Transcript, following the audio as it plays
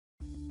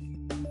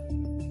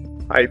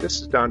Hi,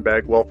 this is Don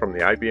Bagwell from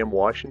the IBM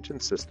Washington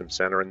Systems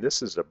Center, and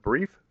this is a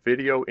brief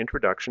video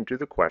introduction to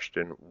the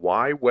question,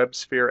 why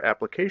WebSphere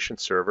Application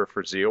Server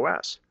for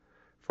ZOS?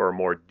 For a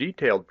more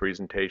detailed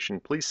presentation,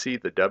 please see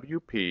the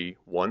WP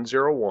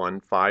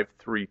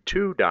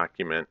 101532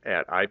 document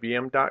at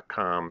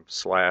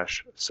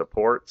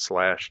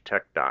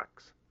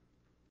ibm.com/support/techdocs.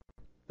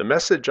 The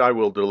message I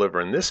will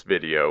deliver in this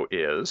video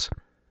is,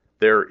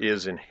 there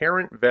is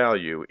inherent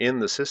value in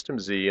the System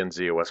Z and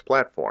ZOS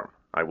platform.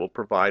 I will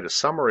provide a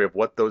summary of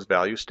what those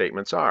value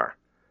statements are.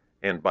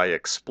 And by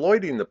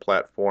exploiting the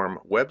platform,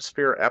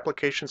 WebSphere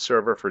Application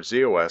Server for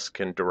ZOS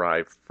can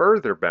derive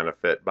further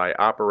benefit by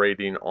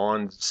operating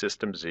on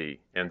System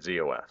Z and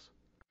ZOS.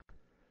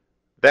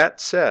 That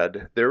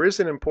said, there is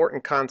an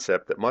important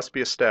concept that must be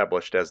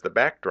established as the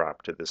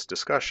backdrop to this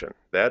discussion.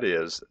 That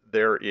is,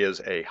 there is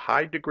a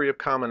high degree of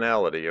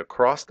commonality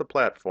across the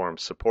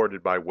platforms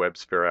supported by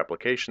WebSphere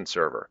Application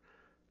Server.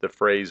 The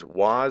phrase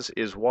WAS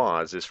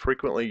is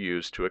frequently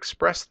used to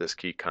express this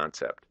key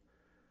concept.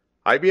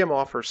 IBM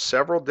offers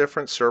several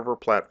different server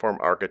platform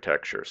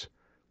architectures,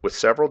 with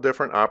several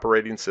different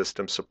operating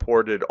systems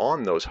supported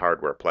on those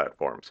hardware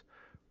platforms.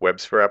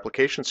 WebSphere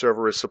Application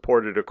Server is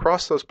supported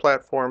across those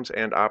platforms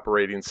and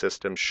operating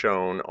systems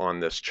shown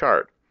on this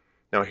chart.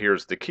 Now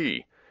here's the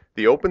key.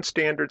 The open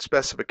standard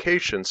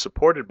specifications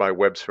supported by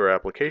WebSphere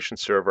Application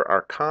Server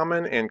are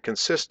common and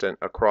consistent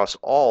across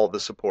all the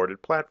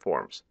supported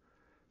platforms.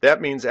 That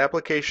means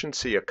applications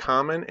see a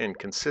common and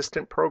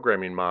consistent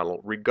programming model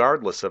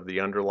regardless of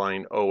the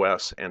underlying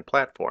OS and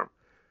platform,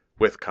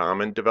 with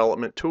common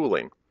development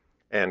tooling,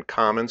 and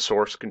common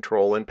source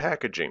control and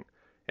packaging,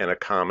 and a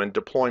common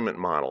deployment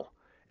model,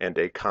 and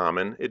a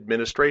common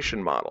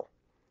administration model.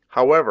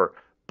 However,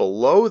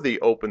 below the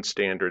open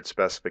standard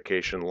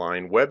specification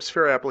line,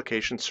 WebSphere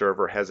Application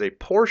Server has a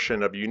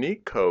portion of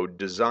unique code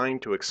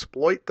designed to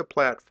exploit the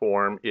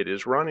platform it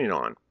is running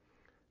on.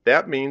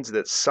 That means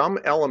that some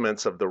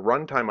elements of the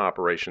runtime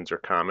operations are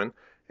common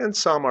and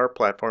some are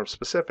platform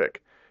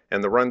specific,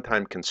 and the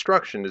runtime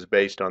construction is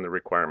based on the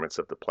requirements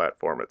of the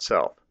platform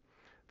itself.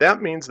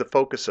 That means the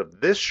focus of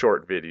this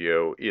short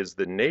video is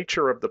the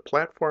nature of the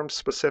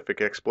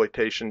platform-specific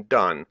exploitation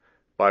done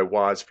by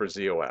WAS for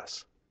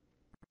ZOS.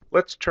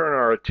 Let's turn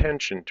our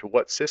attention to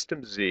what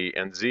System Z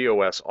and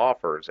ZOS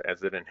offers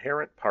as an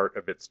inherent part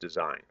of its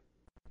design.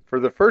 For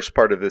the first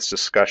part of this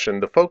discussion,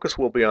 the focus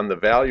will be on the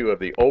value of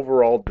the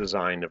overall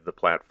design of the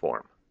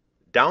platform.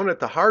 Down at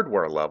the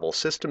hardware level,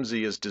 System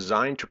Z is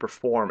designed to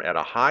perform at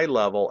a high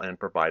level and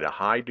provide a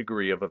high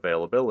degree of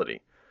availability.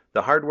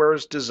 The hardware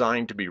is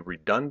designed to be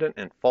redundant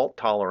and fault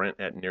tolerant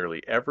at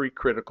nearly every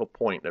critical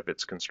point of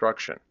its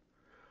construction.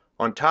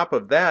 On top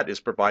of that is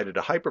provided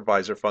a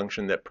hypervisor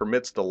function that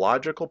permits the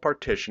logical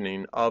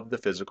partitioning of the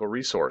physical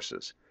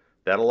resources.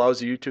 That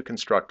allows you to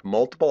construct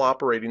multiple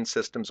operating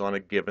systems on a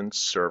given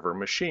server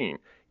machine,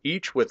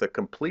 each with a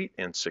complete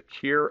and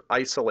secure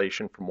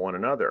isolation from one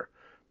another.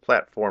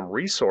 Platform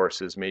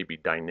resources may be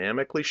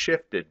dynamically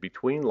shifted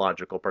between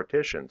logical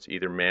partitions,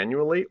 either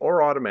manually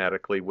or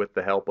automatically with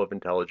the help of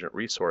Intelligent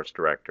Resource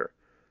Director.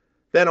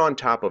 Then on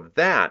top of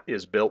that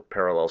is built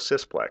Parallel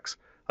Sysplex,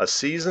 a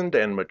seasoned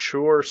and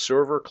mature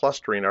server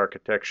clustering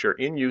architecture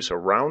in use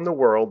around the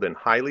world in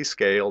highly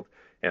scaled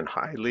and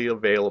highly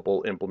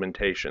available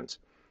implementations.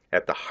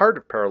 At the heart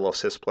of Parallel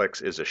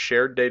Sysplex is a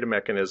shared data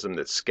mechanism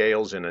that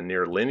scales in a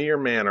near linear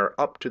manner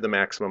up to the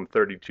maximum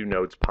 32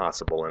 nodes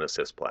possible in a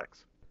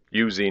Sysplex.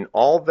 Using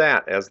all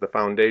that as the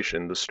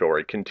foundation, the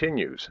story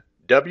continues.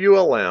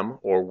 WLM,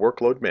 or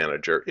Workload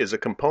Manager, is a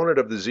component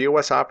of the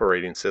ZOS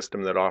operating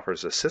system that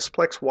offers a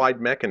Sysplex-wide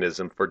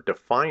mechanism for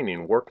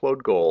defining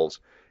workload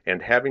goals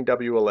and having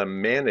WLM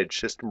manage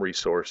system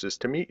resources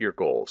to meet your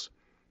goals.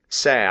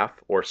 SAF,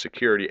 or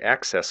Security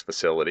Access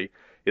Facility,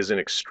 is an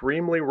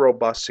extremely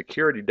robust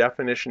security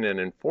definition and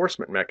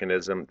enforcement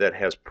mechanism that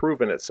has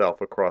proven itself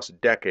across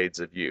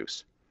decades of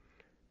use.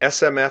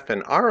 SMF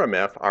and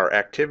RMF are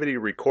activity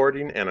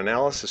recording and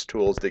analysis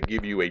tools that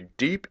give you a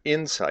deep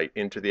insight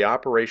into the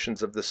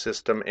operations of the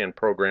system and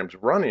programs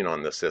running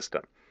on the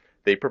system.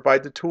 They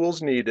provide the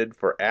tools needed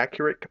for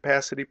accurate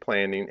capacity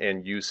planning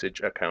and usage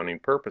accounting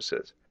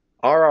purposes.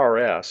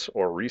 RRS,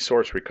 or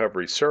Resource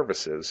Recovery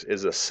Services,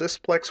 is a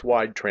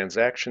Sysplex-wide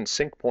transaction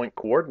sync point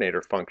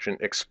coordinator function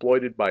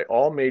exploited by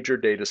all major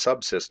data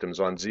subsystems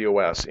on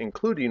ZOS,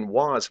 including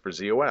WAS for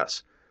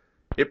ZOS.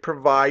 It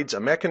provides a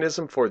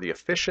mechanism for the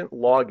efficient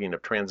logging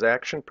of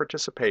transaction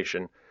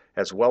participation,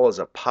 as well as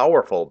a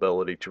powerful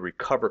ability to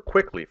recover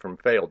quickly from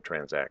failed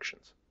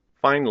transactions.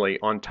 Finally,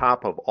 on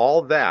top of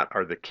all that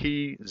are the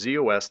key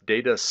ZOS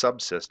data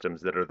subsystems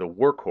that are the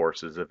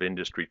workhorses of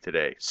industry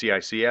today: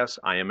 CICS,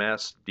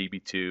 IMS,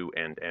 DB2,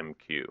 and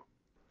MQ.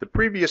 The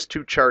previous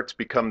two charts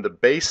become the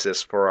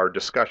basis for our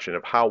discussion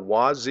of how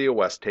WAS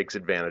ZOS takes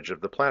advantage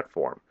of the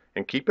platform.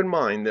 And keep in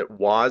mind that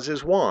WAS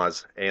is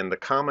WAS and the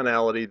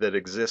commonality that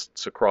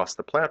exists across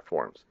the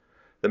platforms.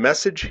 The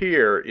message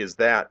here is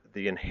that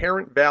the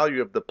inherent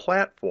value of the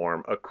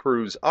platform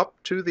accrues up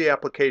to the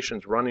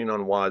applications running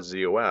on WAS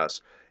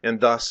ZOS, and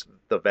thus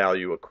the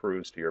value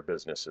accrues to your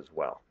business as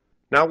well.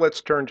 Now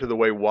let's turn to the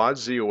way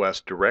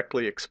WASZOS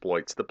directly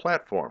exploits the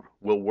platform.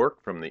 We'll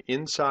work from the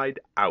inside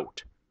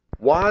out.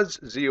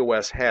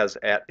 WASZOS has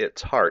at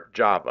its heart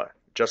Java,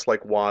 just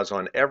like WAS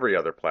on every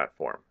other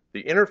platform.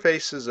 The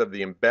interfaces of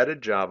the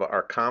embedded Java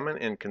are common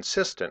and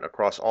consistent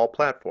across all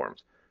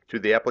platforms. To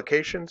the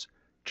applications,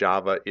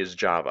 Java is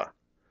Java.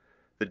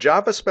 The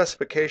Java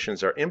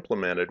specifications are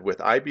implemented with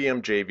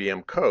IBM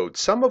JVM code,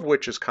 some of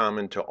which is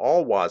common to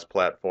all WAS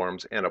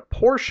platforms, and a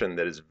portion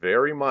that is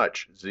very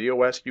much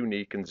ZOS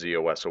unique and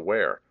ZOS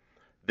aware.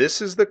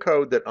 This is the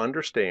code that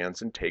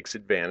understands and takes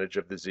advantage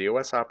of the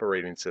ZOS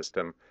operating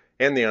system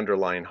and the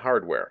underlying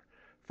hardware.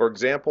 For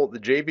example, the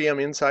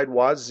JVM inside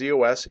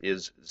WASZOS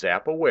is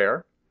ZAP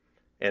aware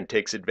and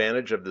takes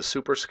advantage of the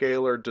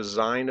superscalar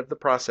design of the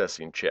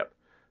processing chip.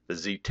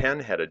 The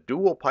Z10 had a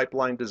dual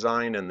pipeline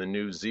design, and the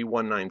new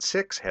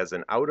Z196 has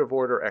an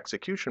out-of-order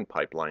execution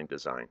pipeline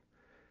design.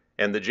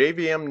 And the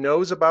JVM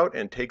knows about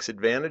and takes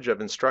advantage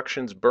of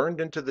instructions burned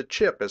into the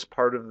chip as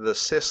part of the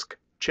CISC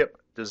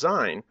chip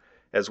design,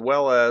 as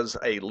well as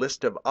a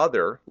list of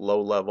other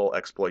low-level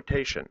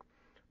exploitation.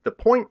 The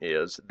point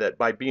is that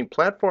by being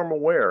platform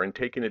aware and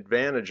taking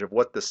advantage of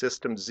what the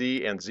System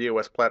Z and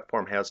ZOS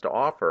platform has to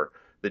offer,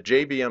 the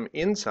JVM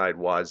inside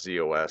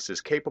WASZOS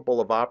is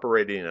capable of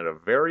operating at a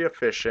very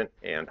efficient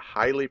and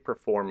highly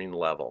performing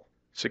level.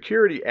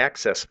 Security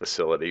Access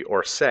Facility,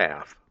 or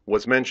SAF,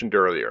 was mentioned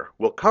earlier.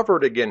 We'll cover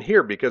it again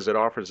here because it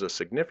offers a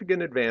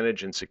significant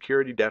advantage in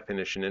security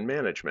definition and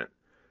management.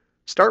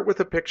 Start with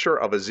a picture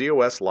of a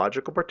ZOS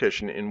logical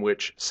partition in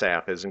which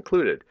SAF is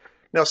included.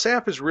 Now,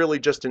 SAF is really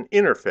just an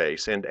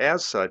interface, and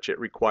as such, it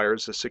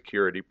requires a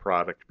security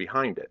product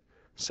behind it.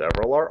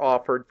 Several are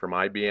offered from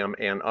IBM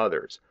and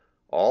others.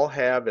 All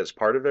have, as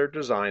part of their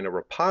design, a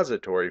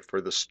repository for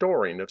the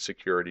storing of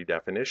security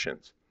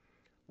definitions.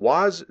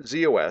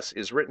 WASZOS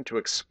is written to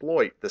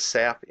exploit the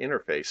SAF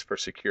interface for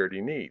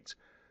security needs.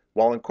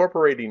 While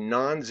incorporating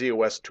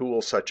non-ZOS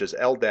tools such as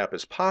LDAP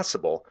is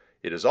possible,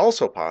 it is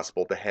also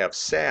possible to have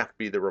SAF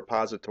be the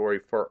repository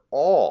for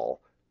all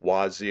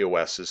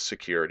WASZOS's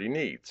security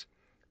needs.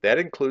 That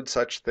includes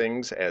such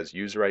things as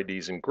user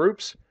IDs and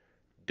groups,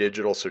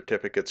 digital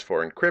certificates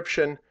for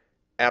encryption,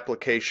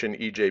 application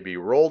EJB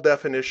role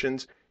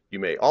definitions. You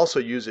may also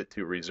use it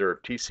to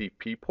reserve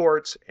TCP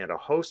ports and a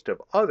host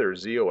of other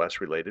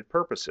ZOS-related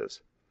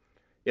purposes.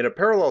 In a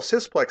parallel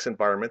sysplex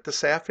environment, the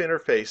SAF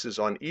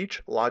interfaces on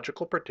each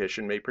logical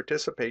partition may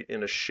participate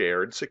in a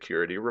shared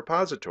security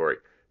repository,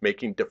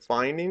 making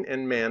defining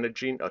and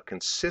managing a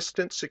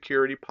consistent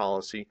security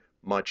policy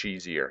much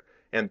easier.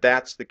 And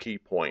that's the key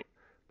point.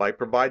 By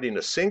providing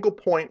a single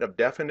point of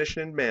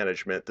definition and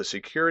management, the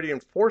security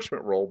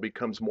enforcement role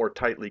becomes more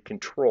tightly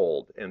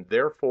controlled and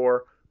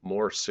therefore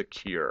more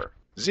secure.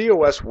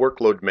 ZOS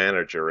Workload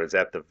Manager is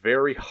at the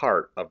very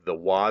heart of the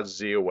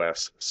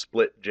WASZOS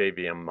split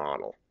JVM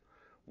model.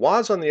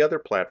 WAS on the other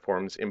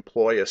platforms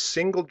employ a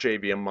single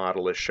JVM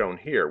model as shown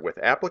here, with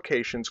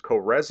applications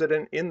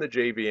co-resident in the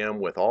JVM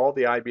with all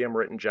the IBM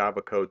written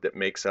Java code that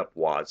makes up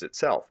WAS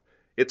itself.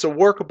 It's a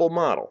workable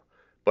model.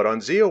 But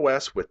on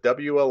ZOS with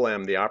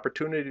WLM, the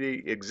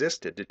opportunity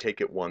existed to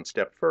take it one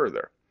step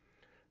further.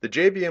 The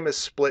JVM is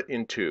split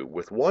in two,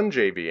 with one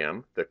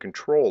JVM, the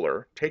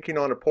controller, taking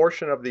on a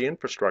portion of the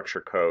infrastructure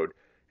code,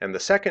 and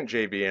the second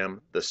JVM,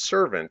 the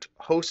servant,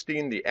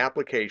 hosting the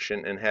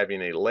application and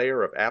having a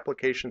layer of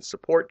application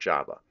support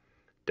Java.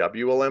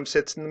 WLM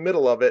sits in the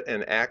middle of it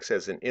and acts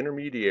as an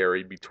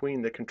intermediary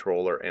between the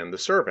controller and the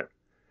servant.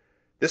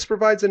 This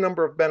provides a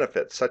number of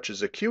benefits, such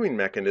as a queuing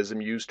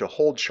mechanism used to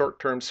hold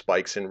short-term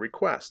spikes in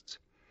requests,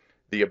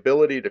 the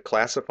ability to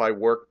classify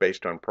work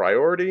based on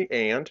priority,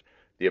 and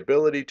the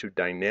ability to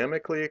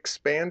dynamically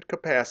expand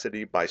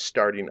capacity by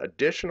starting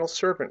additional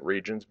servant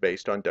regions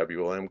based on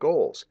WLM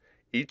goals.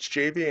 Each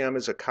JVM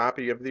is a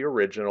copy of the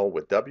original,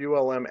 with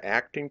WLM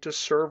acting to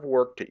serve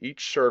work to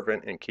each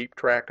servant and keep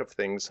track of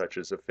things such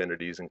as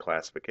affinities and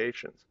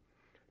classifications.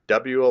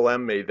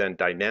 WLM may then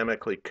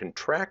dynamically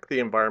contract the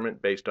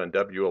environment based on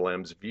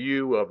WLM's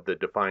view of the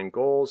defined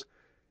goals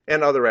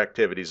and other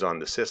activities on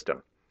the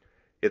system.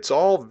 It's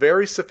all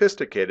very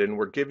sophisticated, and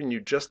we're giving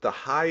you just the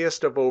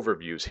highest of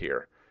overviews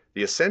here.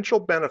 The essential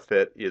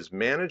benefit is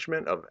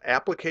management of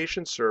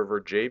application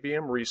server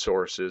JVM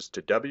resources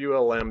to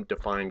WLM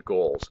defined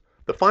goals.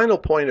 The final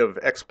point of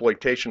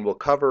exploitation we'll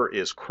cover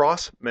is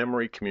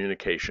cross-memory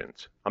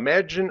communications.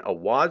 Imagine a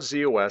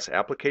WASZOS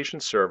application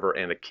server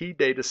and a key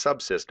data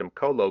subsystem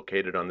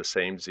co-located on the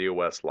same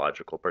ZOS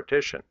logical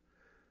partition.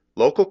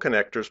 Local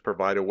connectors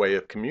provide a way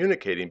of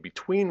communicating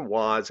between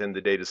WAS and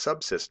the data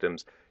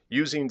subsystems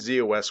using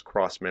ZOS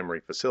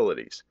cross-memory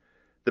facilities.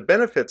 The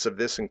benefits of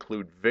this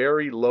include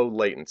very low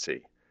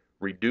latency,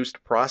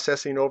 reduced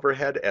processing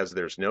overhead as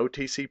there's no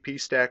TCP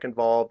stack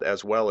involved,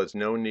 as well as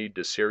no need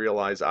to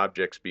serialize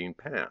objects being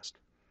passed.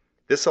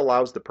 This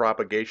allows the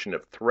propagation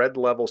of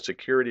thread-level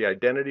security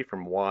identity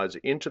from WAS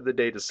into the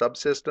data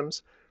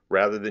subsystems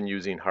rather than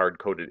using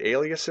hard-coded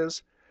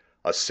aliases.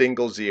 A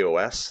single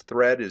ZOS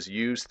thread is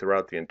used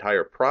throughout the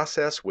entire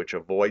process, which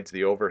avoids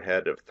the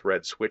overhead of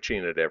thread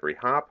switching at every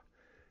hop.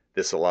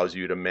 This allows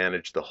you to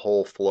manage the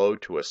whole flow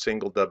to a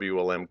single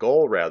WLM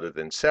goal rather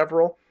than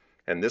several,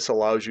 and this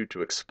allows you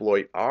to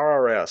exploit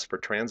RRS for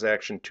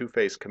transaction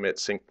two-phase commit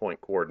sync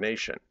point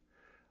coordination.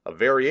 A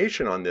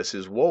variation on this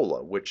is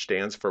WOLA, which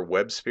stands for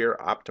WebSphere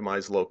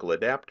Optimized Local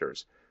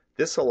Adapters.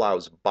 This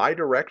allows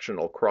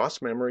bidirectional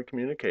cross-memory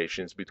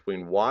communications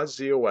between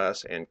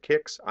WASZOS and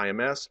CICS,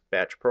 IMS,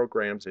 batch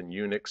programs, and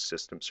Unix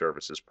system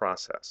services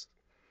process.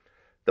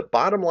 The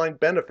bottom line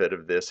benefit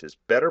of this is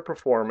better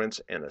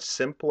performance and a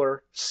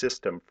simpler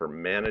system for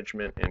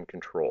management and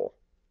control.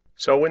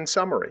 So in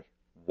summary,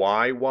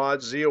 why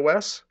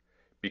WASZOS?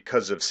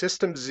 Because of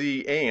System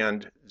Z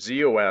and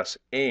ZOS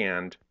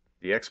and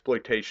the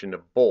exploitation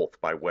of both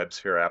by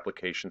WebSphere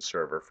Application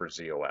Server for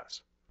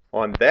ZOS.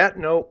 On that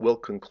note, we'll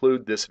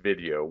conclude this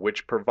video,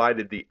 which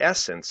provided the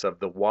essence of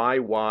the why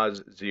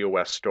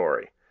WASZOS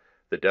story.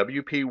 The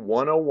WP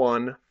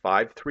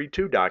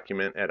 101-532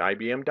 document at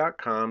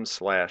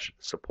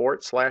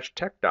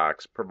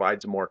ibm.com/support/techdocs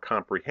provides a more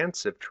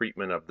comprehensive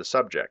treatment of the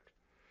subject.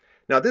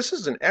 Now, this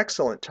is an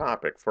excellent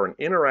topic for an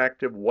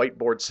interactive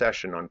whiteboard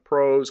session on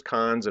pros,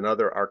 cons, and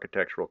other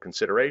architectural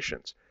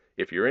considerations.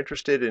 If you're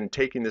interested in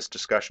taking this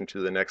discussion to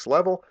the next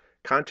level,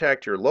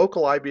 contact your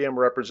local IBM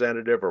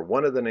representative or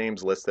one of the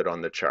names listed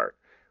on the chart.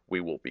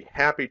 We will be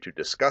happy to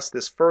discuss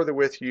this further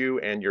with you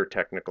and your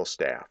technical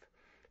staff.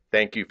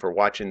 Thank you for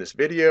watching this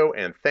video,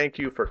 and thank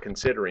you for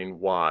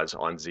considering WAS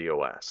on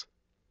ZOS.